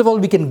 First of all,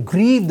 we can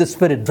grieve the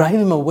Spirit, drive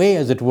him away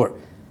as it were.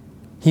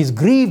 He's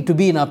grieved to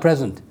be in our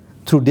presence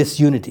through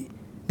disunity.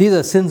 These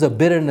are sins of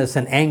bitterness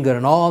and anger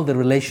and all the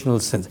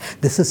relational sins.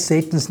 This is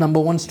Satan's number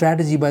one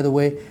strategy, by the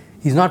way.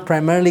 He's not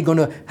primarily going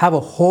to have a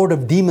horde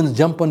of demons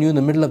jump on you in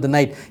the middle of the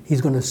night. He's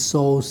going to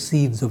sow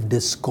seeds of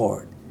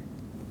discord.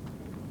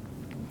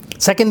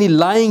 Secondly,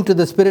 lying to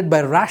the Spirit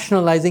by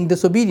rationalizing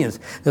disobedience.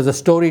 There's a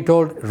story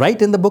told right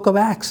in the book of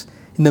Acts,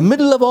 in the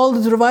middle of all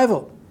this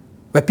revival,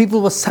 where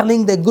people were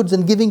selling their goods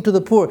and giving to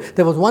the poor.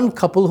 There was one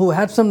couple who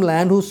had some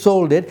land who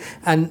sold it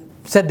and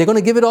said they're going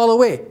to give it all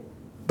away.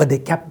 But they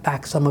kept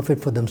back some of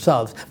it for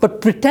themselves,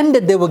 but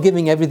pretended they were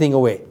giving everything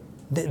away.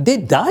 They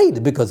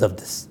died because of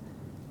this.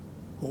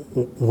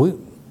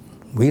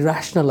 We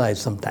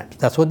rationalize sometimes.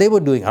 That's what they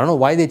were doing. I don't know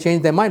why they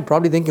changed their mind.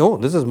 Probably thinking, oh,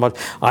 this is much.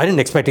 I didn't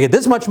expect to get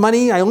this much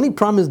money. I only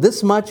promised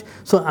this much.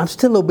 So I'm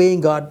still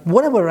obeying God.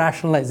 Whatever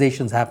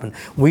rationalizations happen,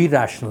 we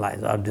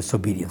rationalize our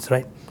disobedience,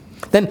 right?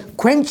 Then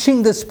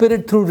quenching the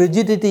Spirit through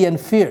rigidity and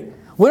fear.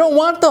 We don't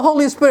want the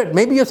Holy Spirit.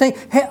 Maybe you're saying,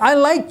 hey, I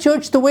like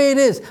church the way it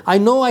is. I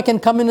know I can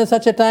come in at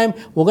such a time.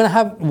 We're going to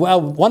have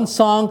one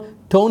song.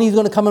 Tony's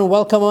going to come and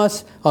welcome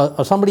us,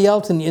 or somebody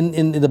else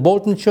in the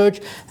Bolton church,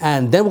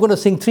 and then we're going to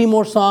sing 3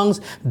 more songs,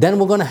 then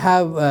we're going to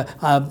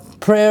have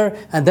prayer,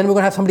 and then we're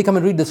going to have somebody come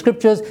and read the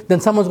scriptures, then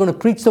someone's going to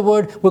preach the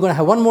word, we're going to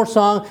have one more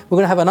song, we're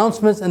going to have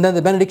announcements, and then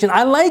the benediction.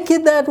 I like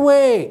it that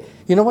way.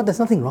 You know what? There's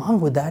nothing wrong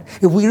with that.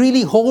 If we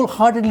really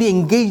wholeheartedly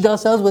engaged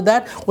ourselves with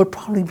that, we'll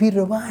probably be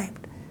revived.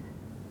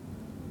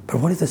 But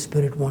what if the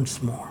Spirit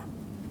wants more?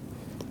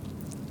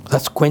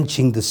 That's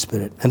quenching the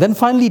Spirit. And then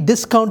finally,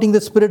 discounting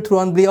the Spirit through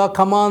unbelief. Oh,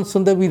 come on,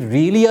 Sundar, we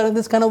really are in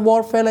this kind of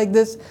warfare like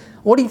this?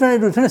 What are you trying to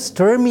do? You're trying to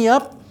stir me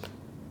up?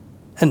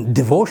 And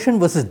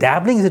devotion versus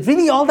dabbling, is it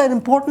really all that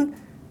important?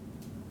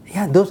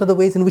 Yeah, those are the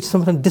ways in which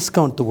sometimes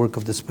discount the work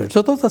of the Spirit.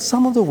 So those are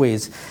some of the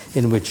ways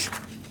in which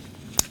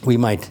we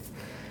might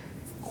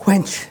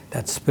quench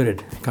that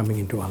Spirit coming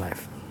into our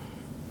life.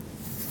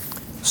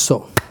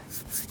 So,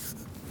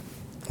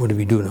 what do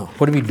we do now?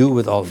 What do we do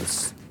with all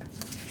this?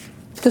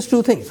 Just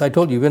 2 things. I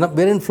told you,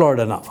 we're in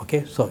Florida now,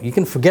 okay? So you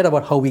can forget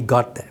about how we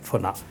got there for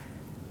now.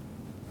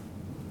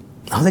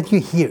 Now that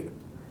you're here,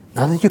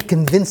 now that you're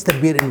convinced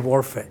that we're in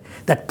warfare,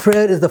 that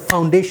prayer is the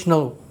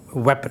foundational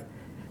weapon,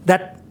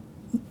 that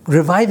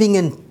reviving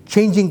and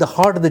changing the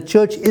heart of the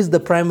church is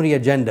the primary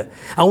agenda,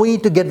 and we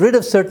need to get rid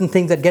of certain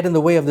things that get in the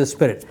way of the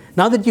Spirit.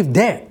 Now that you're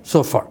there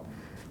so far,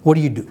 what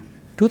do you do?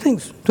 2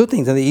 things,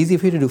 and they're easy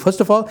for you to do. First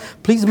of all,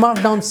 please mark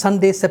down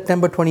Sunday,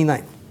 September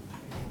 29th.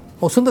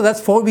 Oh, Sundar, that's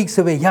 4 weeks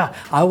away. Yeah,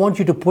 I want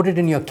you to put it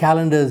in your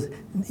calendars.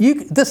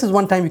 This is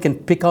one time you can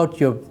pick out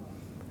your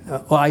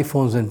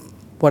iPhones and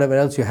whatever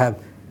else you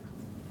have.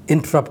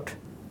 Interrupt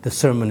the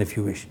sermon if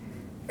you wish.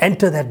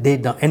 Enter that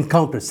date down.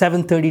 Encounter,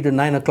 7:30 to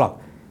 9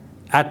 o'clock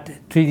at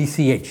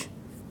 3DCH.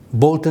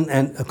 Bolton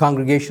and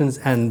congregations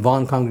and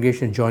Vaughan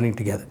congregation joining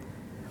together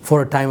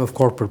for a time of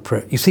corporate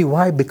prayer. You see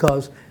why?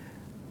 Because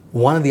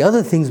one of the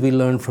other things we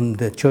learn from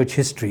the church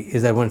history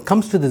is that when it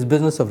comes to this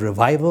business of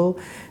revival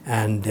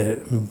and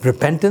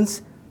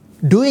repentance,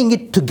 doing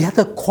it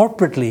together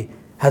corporately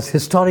has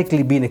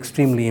historically been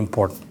extremely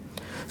important.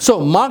 So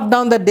mark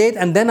down that date,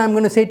 and then I'm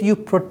going to say to you,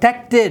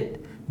 protect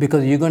it,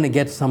 because you're going to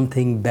get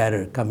something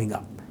better coming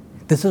up.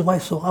 This is why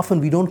so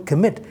often we don't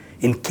commit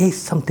in case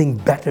something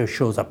better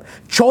shows up.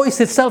 Choice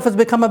itself has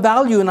become a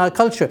value in our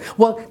culture.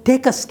 Well,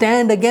 take a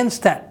stand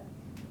against that.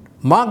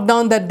 Mark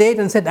down that date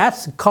and say,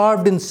 that's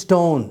carved in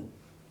stone.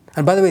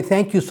 And by the way,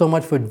 thank you so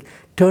much for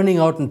turning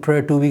out in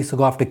prayer 2 weeks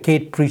ago after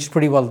Kate preached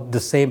pretty well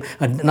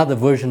another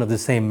version of the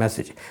same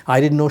message. I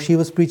didn't know she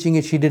was preaching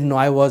it. She didn't know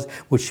I was,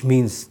 which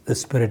means the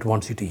Spirit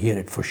wants you to hear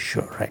it for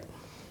sure, right?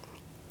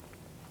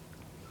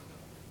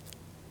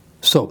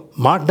 So,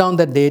 mark down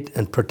that date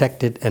and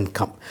protect it and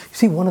come. You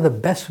see, one of the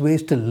best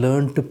ways to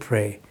learn to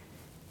pray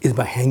is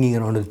by hanging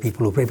around with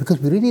people who pray, because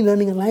we're really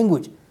learning a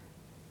language.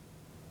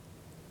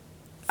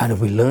 And if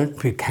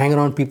we hang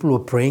around people who are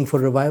praying for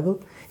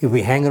revival, if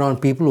we hang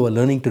around people who are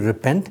learning to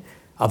repent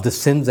of the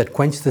sins that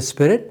quench the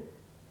Spirit,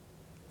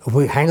 if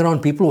we hang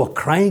around people who are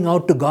crying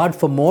out to God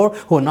for more,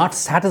 who are not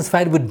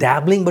satisfied with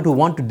dabbling but who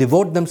want to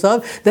devote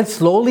themselves, then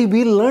slowly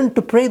we'll learn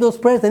to pray those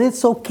prayers. And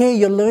it's okay,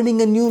 you're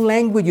learning a new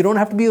language. You don't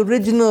have to be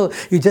original.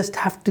 You just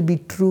have to be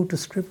true to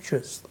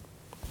Scriptures.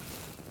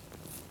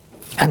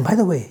 And by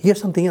the way, here's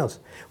something else.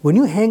 When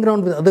you hang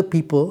around with other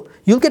people,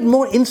 you'll get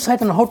more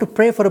insight on how to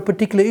pray for a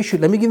particular issue.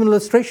 Let me give you an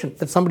illustration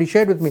that somebody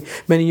shared with me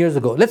many years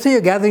ago. Let's say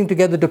you're gathering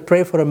together to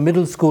pray for a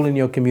middle school in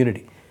your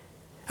community,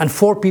 and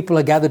 4 people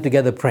are gathered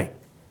together praying.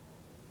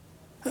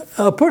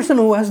 A person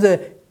who has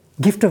the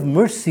gift of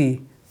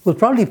mercy will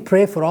probably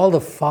pray for all the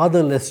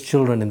fatherless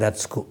children in that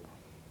school.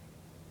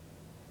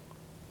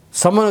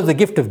 Someone with the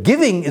gift of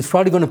giving is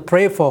probably going to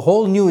pray for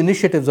whole new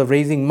initiatives of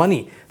raising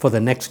money for the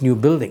next new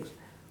buildings.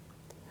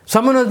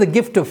 Someone with the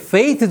gift of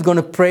faith is going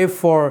to pray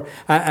for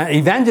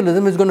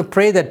evangelism, is going to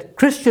pray that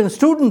Christian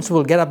students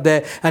will get up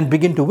there and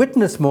begin to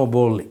witness more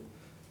boldly.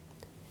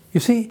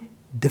 You see,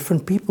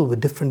 different people with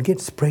different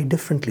gifts pray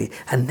differently.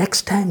 And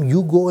next time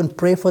you go and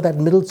pray for that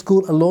middle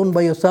school alone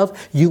by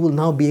yourself, you will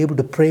now be able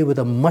to pray with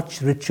a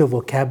much richer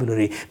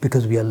vocabulary,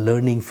 because we are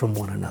learning from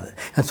one another.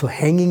 And so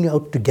hanging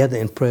out together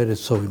in prayer is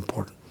so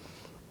important.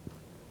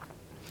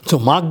 So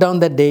mark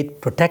down that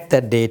date, protect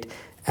that date,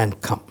 and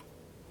come.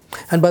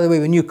 And by the way,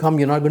 when you come,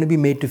 you're not going to be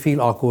made to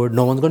feel awkward.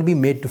 No one's going to be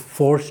made to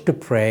force to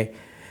pray.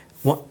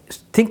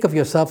 Think of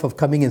yourself of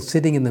coming and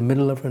sitting in the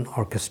middle of an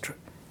orchestra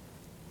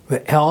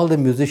where all the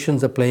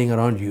musicians are playing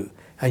around you.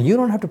 And you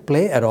don't have to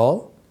play at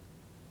all,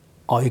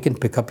 or you can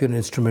pick up your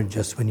instrument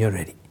just when you're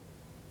ready.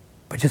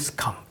 But just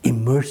come,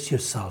 immerse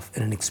yourself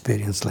in an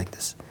experience like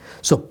this.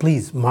 So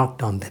please mark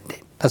down that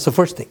date. That's the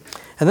first thing.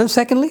 And then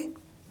secondly,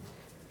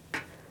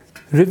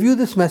 review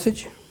this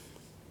message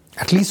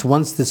at least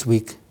once this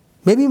week,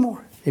 maybe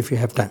more if you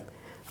have time,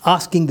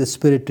 asking the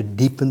Spirit to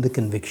deepen the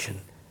conviction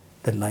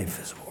that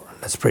life is war.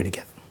 Let's pray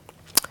together.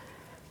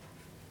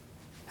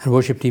 And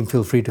worship team,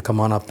 feel free to come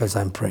on up as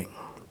I'm praying.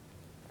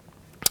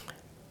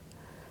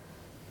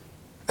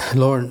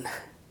 Lord,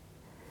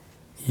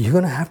 you're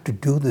going to have to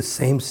do the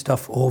same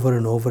stuff over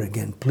and over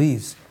again.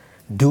 Please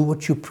do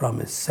what you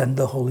promised. Send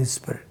the Holy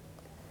Spirit.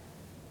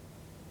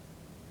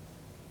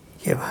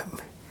 Yeah,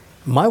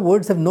 my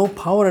words have no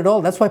power at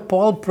all. That's why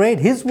Paul prayed.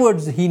 His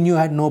words he knew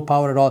had no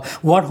power at all.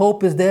 What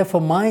hope is there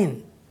for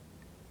mine?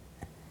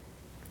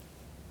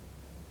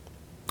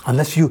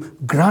 Unless you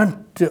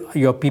grant to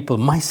your people,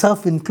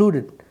 myself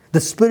included, the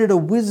spirit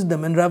of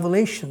wisdom and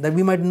revelation, that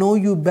we might know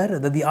you better,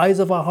 that the eyes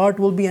of our heart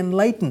will be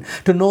enlightened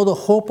to know the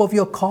hope of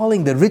your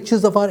calling, the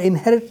riches of our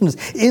inheritance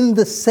in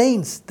the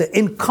saints, the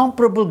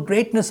incomparable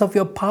greatness of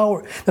your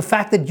power, the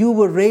fact that you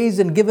were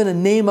raised and given a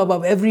name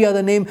above every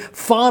other name,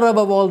 far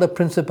above all the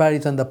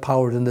principalities and the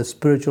powers and the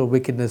spiritual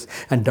wickedness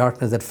and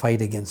darkness that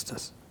fight against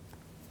us.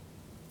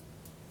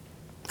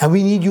 And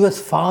we need you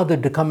as Father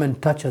to come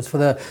and touch us.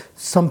 For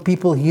some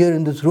people here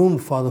in this room,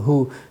 Father,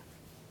 who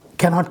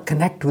cannot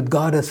connect with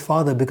God as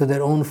Father because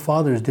their own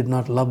fathers did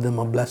not love them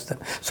or bless them.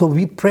 So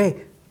we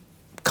pray,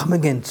 come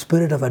again,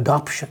 Spirit of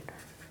adoption.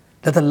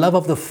 Let the love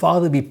of the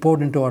Father be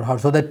poured into our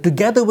hearts so that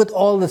together with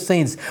all the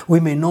saints, we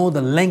may know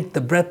the length, the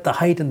breadth, the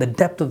height, and the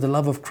depth of the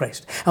love of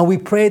Christ. And we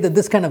pray that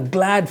this kind of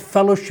glad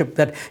fellowship,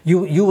 that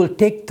you will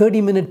take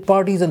 30-minute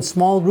parties and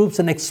small groups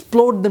and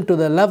explode them to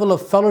the level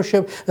of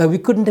fellowship that we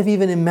couldn't have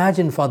even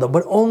imagined, Father,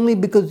 but only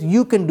because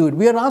you can do it.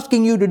 We are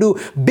asking you to do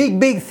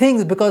big, big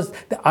things because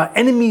our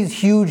enemy is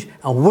huge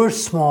and we're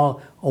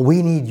small.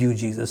 We need you,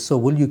 Jesus. So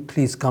will you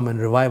please come and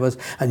revive us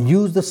and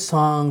use the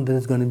song that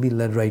is going to be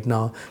led right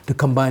now to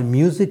combine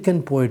music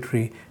and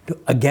poetry to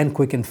again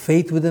quicken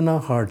faith within our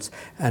hearts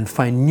and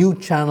find new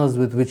channels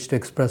with which to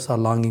express our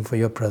longing for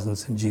your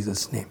presence in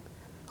Jesus' name.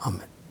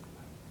 Amen.